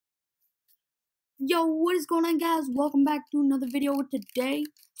Yo, what is going on, guys? Welcome back to another video today.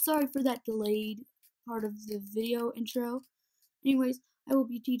 Sorry for that delayed part of the video intro. Anyways, I will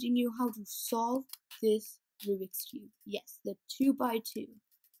be teaching you how to solve this Rubik's Cube. Yes, the 2x2.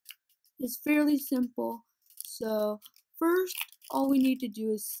 It's fairly simple. So, first, all we need to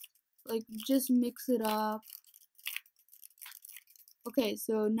do is, just mix it up. Okay,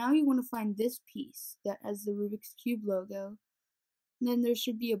 so now you want to find this piece that has the Rubik's Cube logo. And then there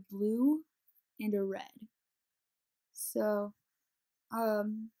should be a blue and a red. So,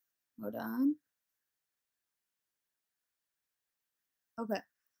 hold on. Okay,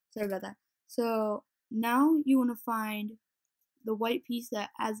 sorry about that. So now you want to find the white piece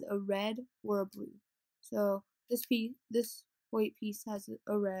that has a red or a blue. So this white piece has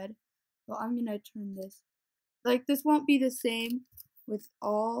a red. So I'm gonna turn this. This won't be the same with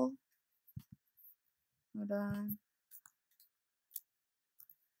all. Hold on.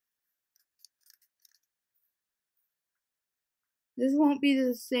 This won't be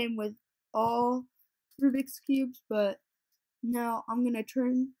the same with all Rubik's cubes, but now I'm gonna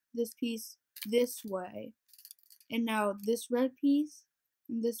turn this piece this way. And now this red piece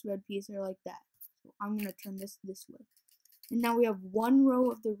and this red piece are like that. So I'm going to turn this way. And now we have one row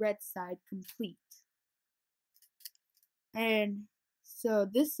of the red side complete. And so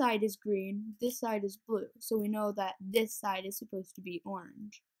this side is green, this side is blue. So we know that this side is supposed to be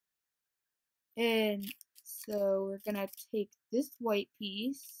orange. And so we're going to take this white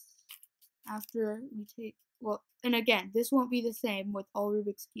piece after we take, and again, this won't be the same with all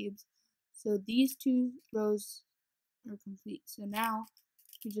Rubik's cubes. So these two rows are complete. So now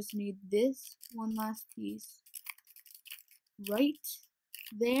we just need this one last piece right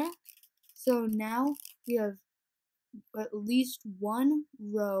there. So now we have at least one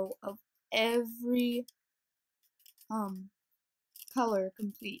row of every color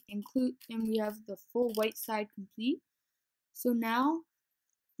complete, and we have the full white side complete. So now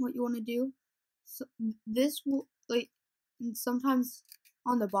what you want to do, so this will and sometimes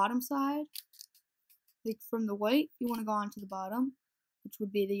on the bottom side, from the white, you want to go on to the bottom, which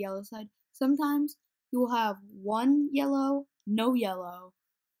would be the yellow side. Sometimes you will have one yellow, no yellow,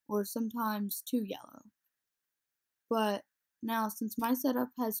 or sometimes two yellow. But now, since my setup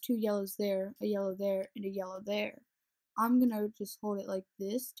has two yellows there, a yellow there, and a yellow there, I'm going to just hold it like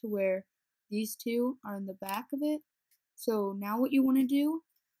this to where these two are in the back of it. So now what you want to do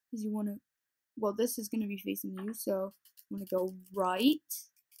is you want to, this is going to be facing you, so you want to go right,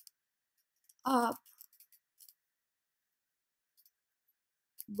 up,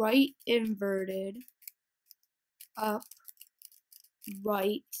 right inverted, up,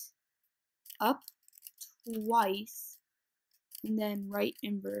 right, up twice, and then right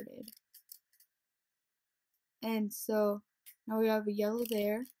inverted. And so now we have a yellow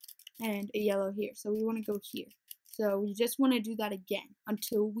there and a yellow here. So we want to go here. So we just want to do that again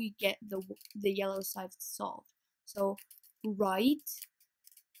until we get the yellow side solved. So right,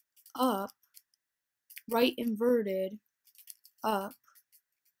 up, right inverted, up,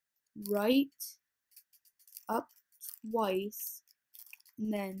 right, up twice,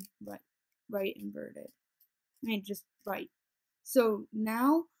 and then right inverted. Just right. So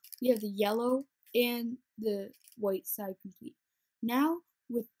now we have the yellow and the white side complete. Now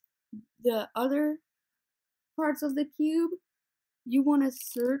with the other parts of the cube, you want to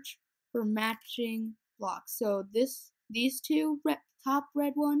search for matching blocks. So these two top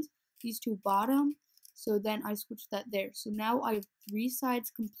red ones, these two bottom. So then I switch that there. So now I have three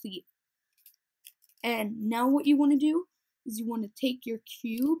sides complete. And now what you want to do is you want to take your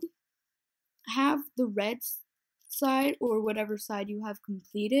cube, have the red side or whatever side you have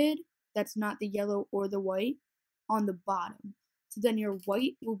completed, that's not the yellow or the white, on the bottom. So then your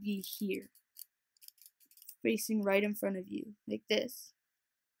white will be here, facing right in front of you, like this.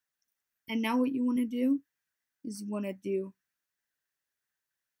 And now what you want to do is you want to do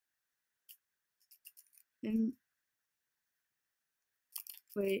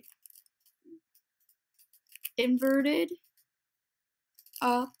inverted,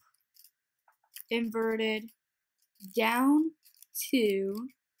 up, inverted, down, 2,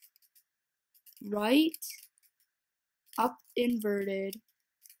 right, up inverted,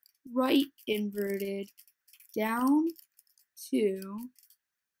 right inverted, down, 2,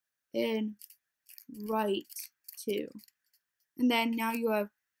 and right 2. And then now you have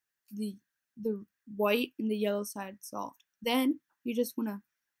the white and the yellow side solved. Then you just want to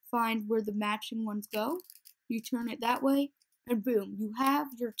find where the matching ones go. You turn it that way, and boom, you have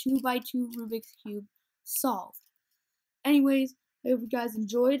your 2x2 Rubik's Cube solved. Anyways, I hope you guys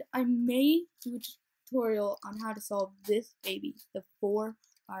enjoyed. I may do a tutorial on how to solve this baby, the 4x4.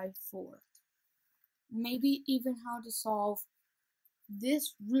 maybe even how to solve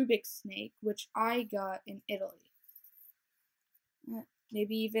this Rubik's snake, which I got in Italy.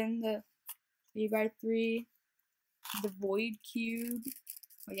 Maybe even the 3x3, the void cube.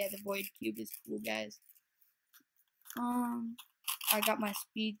 Oh yeah, the void cube is cool, guys. I got my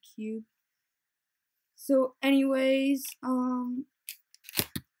speed cube. So anyways,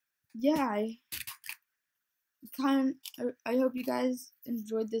 yeah, I hope you guys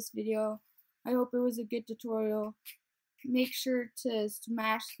enjoyed this video. I hope it was a good tutorial. Make sure to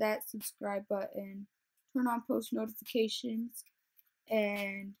smash that subscribe button, turn on post notifications,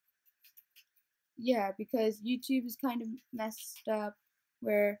 and yeah, because YouTube is kind of messed up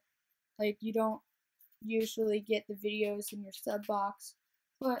where like you don't usually get the videos in your sub box.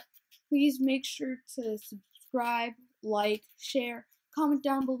 But please make sure to subscribe, like, share, comment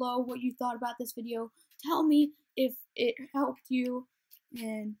down below what you thought about this video. Tell me if it helped you,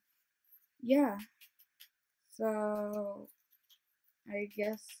 and yeah. So I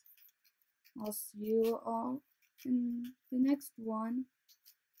guess I'll see you all in the next one.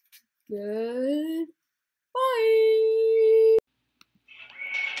 Goodbye.